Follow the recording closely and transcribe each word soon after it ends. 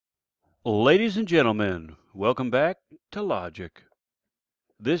Ladies and gentlemen, welcome back to Logic.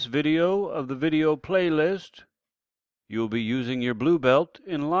 This video of the video playlist, you'll be using your blue belt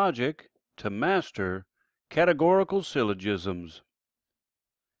in Logic to master categorical syllogisms.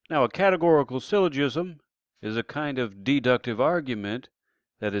 Now, a categorical syllogism is a kind of deductive argument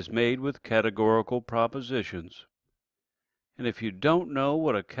that is made with categorical propositions. And if you don't know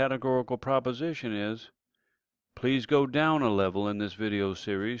what a categorical proposition is, please go down a level in this video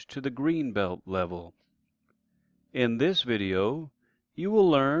series to the green belt level. In this video, you will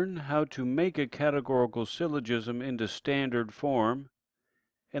learn how to make a categorical syllogism into standard form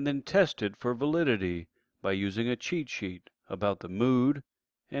and then test it for validity by using a cheat sheet about the mood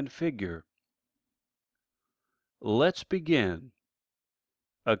and figure. Let's begin.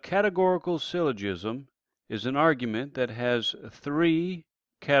 A categorical syllogism is an argument that has three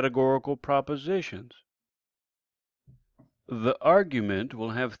categorical propositions. The argument will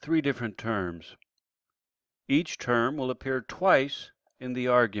have three different terms. Each term will appear twice in the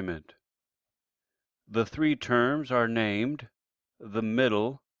argument. The three terms are named the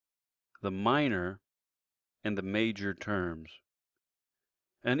middle, the minor, and the major terms.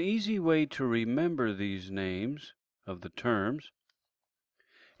 An easy way to remember these names of the terms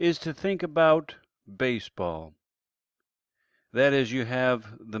is to think about baseball. That is, you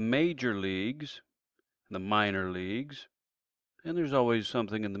have the major leagues, the minor leagues, and there's always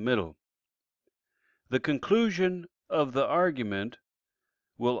something in the middle. The conclusion of the argument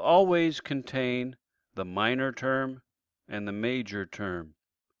will always contain the minor term and the major term.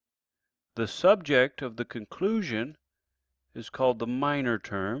 The subject of the conclusion is called the minor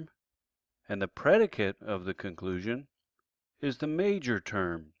term, and the predicate of the conclusion is the major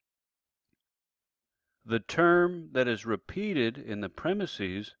term. The term that is repeated in the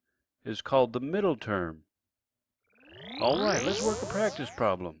premises is called the middle term. All right, let's work a practice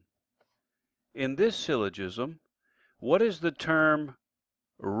problem. In this syllogism, what is the term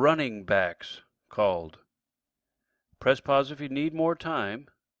running backs called? Press pause if you need more time.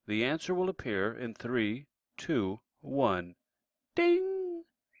 The answer will appear in 3, 2, 1. Ding!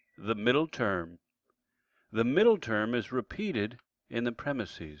 The middle term. The middle term is repeated in the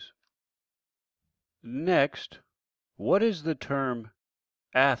premises. Next, what is the term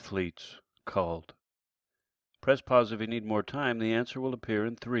athletes called? Press pause if you need more time. The answer will appear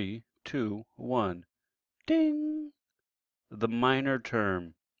in 3, 2, 1. Ding! The minor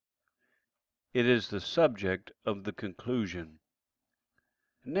term. It is the subject of the conclusion.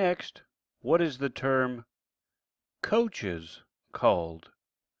 Next, what is the term coaches called?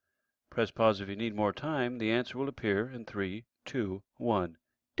 Press pause if you need more time. The answer will appear in 3, 2, 1.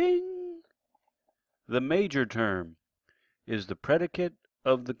 Ding! The major term is the predicate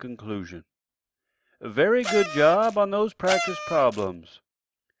of the conclusion. Very good job on those practice problems.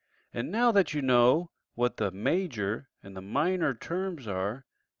 And now that you know what the major and the minor terms are,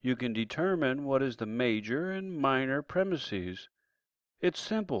 you can determine what is the major and minor premises. It's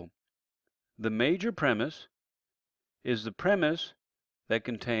simple. The major premise is the premise that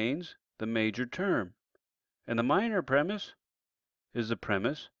contains the major term, and the minor premise is the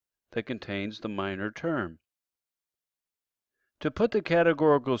premise that contains the minor term. To put the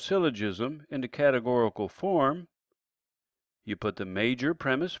categorical syllogism into categorical form, you put the major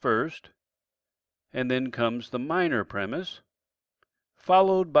premise first, and then comes the minor premise,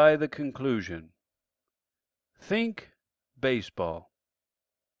 followed by the conclusion. Think baseball.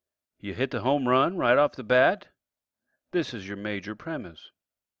 You hit the home run right off the bat. This is your major premise.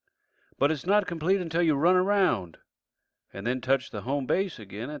 But it's not complete until you run around and then touch the home base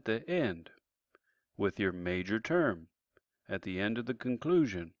again at the end with your major term at the end of the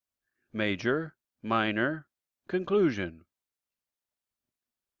conclusion. Major, minor, conclusion.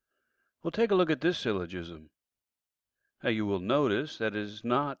 We'll take a look at this syllogism. Now you will notice that it is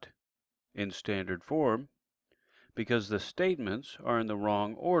not in standard form because the statements are in the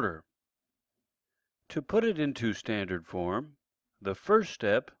wrong order. To put it into standard form, the first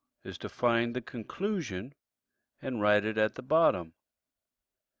step is to find the conclusion and write it at the bottom.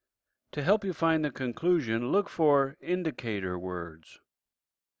 To help you find the conclusion, look for indicator words.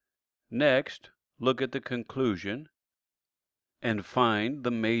 Next, look at the conclusion and find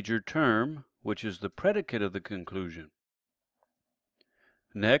the major term, which is the predicate of the conclusion.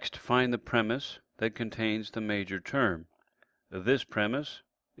 Next, find the premise that contains the major term. This premise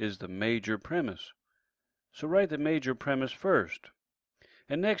is the major premise. So write the major premise first.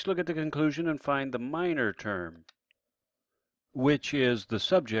 And next, look at the conclusion and find the minor term, which is the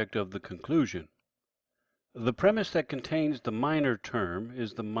subject of the conclusion. The premise that contains the minor term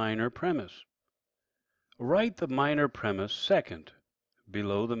is the minor premise. Write the minor premise second,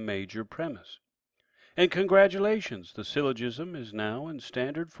 below the major premise. And congratulations, the syllogism is now in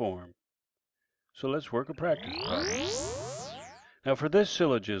standard form. So let's work a practice problem. Now for this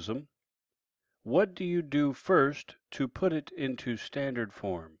syllogism, what do you do first to put it into standard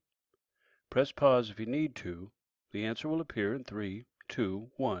form? Press pause if you need to. The answer will appear in 3, 2,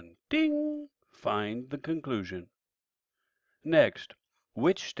 1. Ding! Find the conclusion. Next,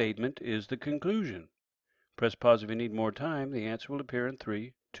 which statement is the conclusion? Press pause if you need more time. The answer will appear in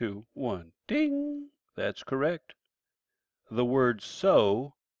 3, 2, 1. Ding! That's correct. The word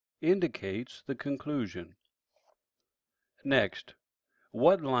so indicates the conclusion. Next,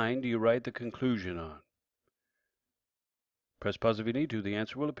 what line do you write the conclusion on? Press pause if you need to. The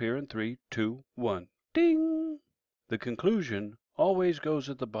answer will appear in 3, 2, 1. Ding! The conclusion always goes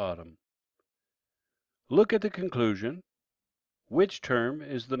at the bottom. Look at the conclusion. Which term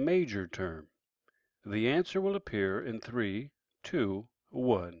is the major term? The answer will appear in 3, 2,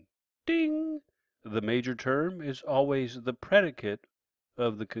 1. Ding! The major term is always the predicate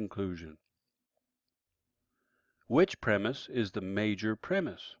of the conclusion. Which premise is the major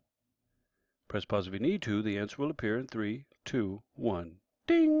premise? Press pause if you need to. The answer will appear in 3, 2, 1.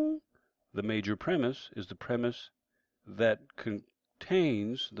 Ding! The major premise is the premise that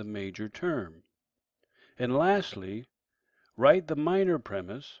contains the major term. And lastly, write the minor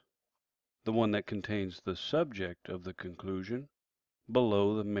premise, the one that contains the subject of the conclusion,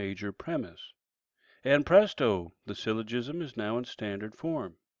 below the major premise. And presto, the syllogism is now in standard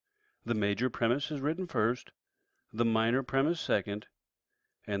form. The major premise is written first, the minor premise second,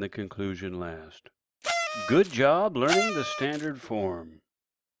 and the conclusion last. Good job learning the standard form.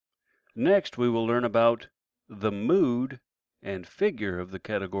 Next, we will learn about the mood and figure of the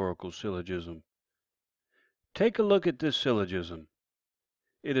categorical syllogism. Take a look at this syllogism.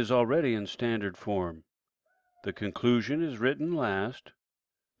 It is already in standard form. The conclusion is written last.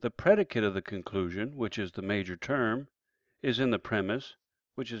 The predicate of the conclusion, which is the major term, is in the premise,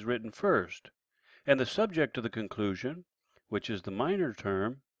 which is written first. And the subject of the conclusion, which is the minor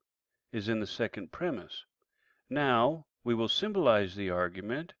term, is in the second premise. Now, we will symbolize the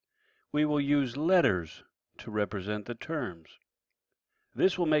argument. We will use letters to represent the terms.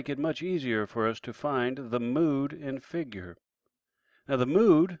 This will make it much easier for us to find the mood and figure. Now the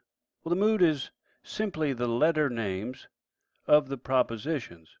mood is simply the letter names of the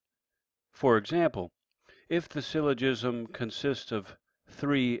propositions. For example, if the syllogism consists of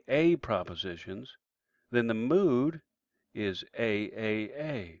 3 A propositions, then the mood is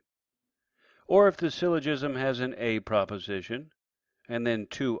AAA. Or if the syllogism has an A proposition and then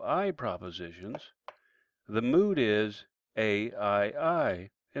 2 I propositions, the mood is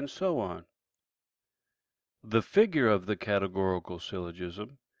AII, and so on. The figure of the categorical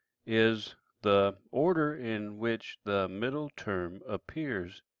syllogism is the order in which the middle term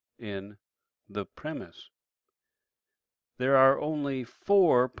appears in the premise. There are only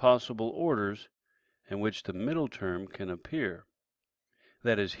 4 possible orders in which the middle term can appear.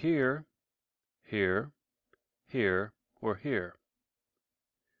 That is here, here, here, or here.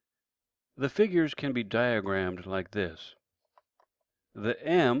 The figures can be diagrammed like this. The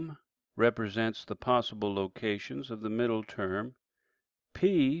M represents the possible locations of the middle term.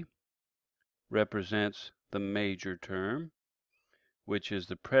 P represents the major term, which is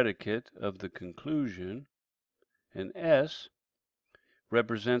the predicate of the conclusion. And S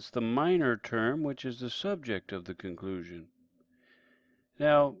represents the minor term, which is the subject of the conclusion.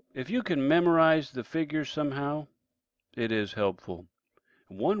 Now, if you can memorize the figures somehow, it is helpful.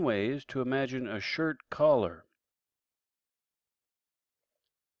 One way is to imagine a shirt collar.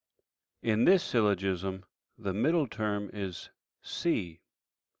 In this syllogism, the middle term is C.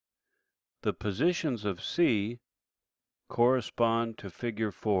 The positions of C correspond to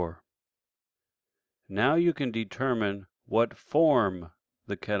figure 4. Now you can determine what form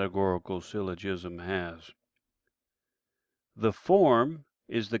the categorical syllogism has. The form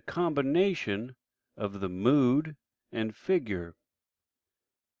is the combination of the mood and figure.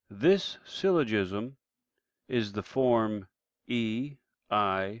 This syllogism is the form EIO4.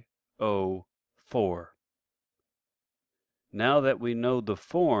 Now that we know the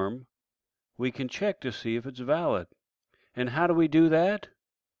form, we can check to see if it's valid. And how do we do that?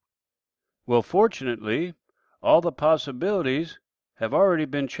 Well, fortunately, all the possibilities have already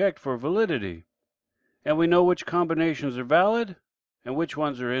been checked for validity, and we know which combinations are valid and which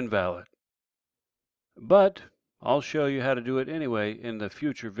ones are invalid. But I'll show you how to do it anyway in the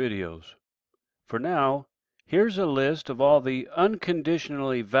future videos. For now, here's a list of all the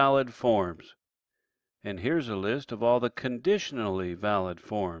unconditionally valid forms, and here's a list of all the conditionally valid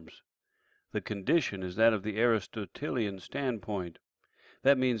forms. The condition is that of the Aristotelian standpoint.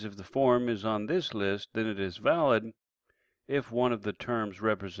 That means if the form is on this list, then it is valid if one of the terms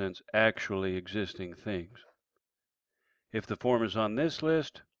represents actually existing things. If the form is on this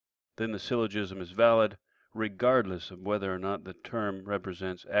list, then the syllogism is valid regardless of whether or not the term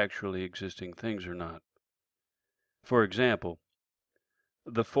represents actually existing things or not. For example,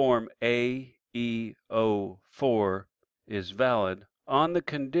 the form AEO4 is valid on the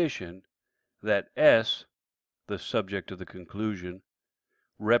condition that S, the subject of the conclusion,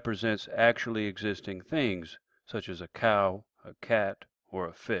 represents actually existing things, such as a cow, a cat, or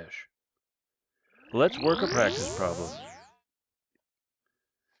a fish. Let's work a practice problem.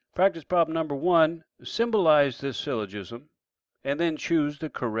 Practice problem number 1, symbolize this syllogism, and then choose the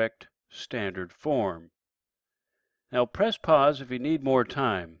correct standard form. Now press pause if you need more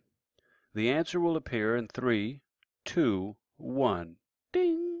time. The answer will appear in 3, 2, 1.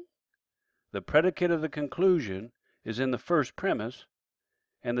 Ding! The predicate of the conclusion is in the first premise,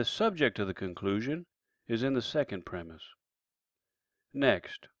 and the subject of the conclusion is in the second premise.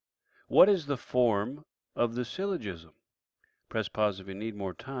 Next, what is the form of the syllogism? Press pause if you need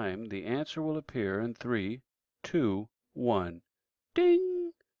more time. The answer will appear in 3, 2, 1.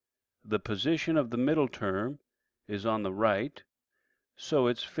 Ding! The position of the middle term is on the right, so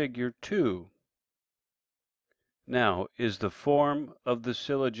it's figure 2. Now, is the form of the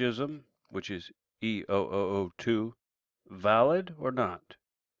syllogism, which is E0002, valid or not?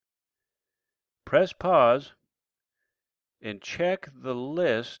 Press pause and check the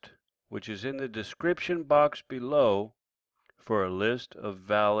list, which is in the description box below, for a list of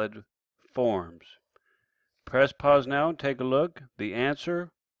valid forms. Press pause now and take a look. The answer,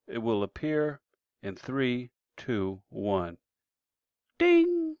 it will appear in 3, 2, 1.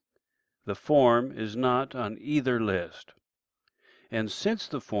 Ding! The form is not on either list. And since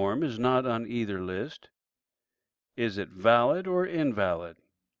the form is not on either list, is it valid or invalid?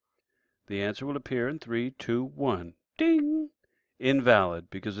 The answer will appear in 3, 2, 1. Ding! Invalid,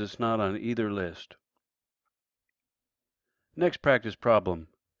 because it's not on either list. Next practice problem.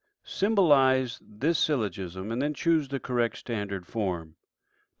 Symbolize this syllogism and then choose the correct standard form.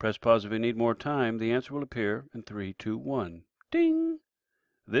 Press pause if you need more time. The answer will appear in 3, 2, 1. Ding!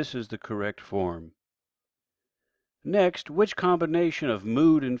 This is the correct form. Next, which combination of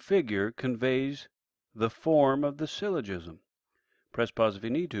mood and figure conveys the form of the syllogism? Press pause if you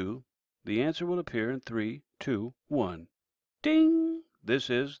need to. The answer will appear in 3, 2, 1. Ding! This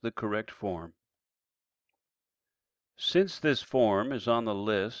is the correct form. Since this form is on the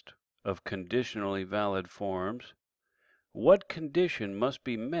list of conditionally valid forms, what condition must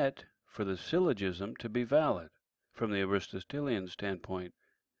be met for the syllogism to be valid from the Aristotelian standpoint?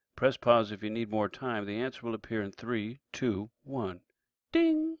 Press pause if you need more time. The answer will appear in 3, 2, 1.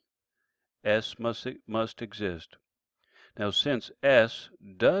 Ding! S must exist. Now, since S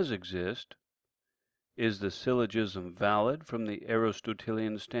does exist, is the syllogism valid from the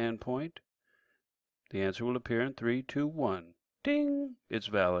Aristotelian standpoint? The answer will appear in 3, 2, 1. Ding! It's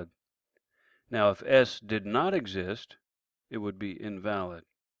valid. Now, if S did not exist, it would be invalid.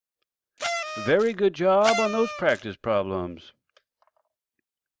 Very good job on those practice problems.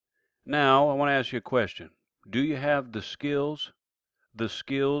 Now, I want to ask you a question. Do you have the skills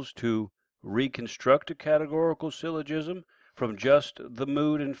to reconstruct a categorical syllogism from just the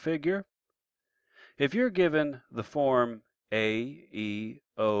mood and figure? If you're given the form AEO3,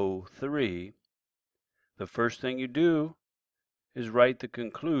 the first thing you do is write the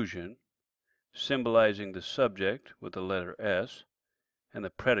conclusion, symbolizing the subject with the letter S and the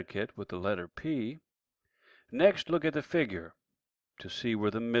predicate with the letter P. Next, look at the figure to see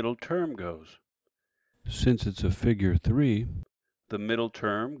where the middle term goes. Since it's a figure 3, the middle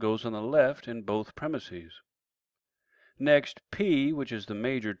term goes on the left in both premises. Next, P, which is the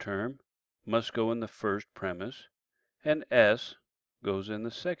major term, must go in the first premise, and S goes in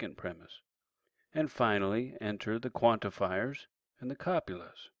the second premise. And finally, enter the quantifiers and the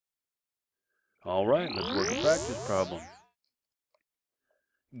copulas. All right, let's work a practice problem.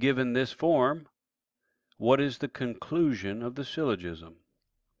 Given this form, what is the conclusion of the syllogism?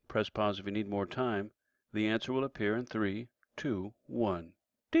 Press pause if you need more time. The answer will appear in 3, 2, 1.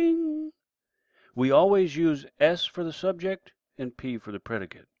 Ding! We always use S for the subject and P for the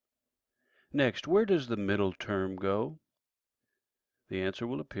predicate. Next, where does the middle term go? The answer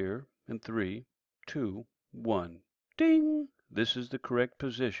will appear in 3, 2, 1. Ding! This is the correct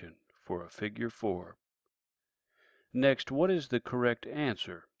position for a figure 4. Next, what is the correct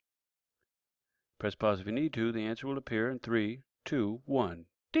answer? Press pause if you need to. The answer will appear in 3, 2, 1.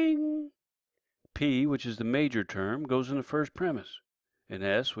 Ding! P, which is the major term, goes in the first premise, and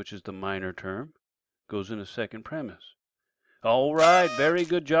S, which is the minor term, goes in the second premise. All right, very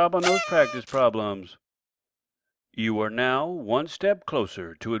good job on those practice problems. You are now one step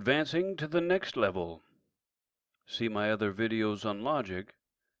closer to advancing to the next level. See my other videos on logic.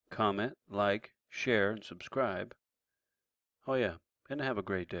 Comment, like, share, and subscribe. Oh yeah, and have a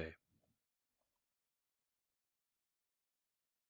great day.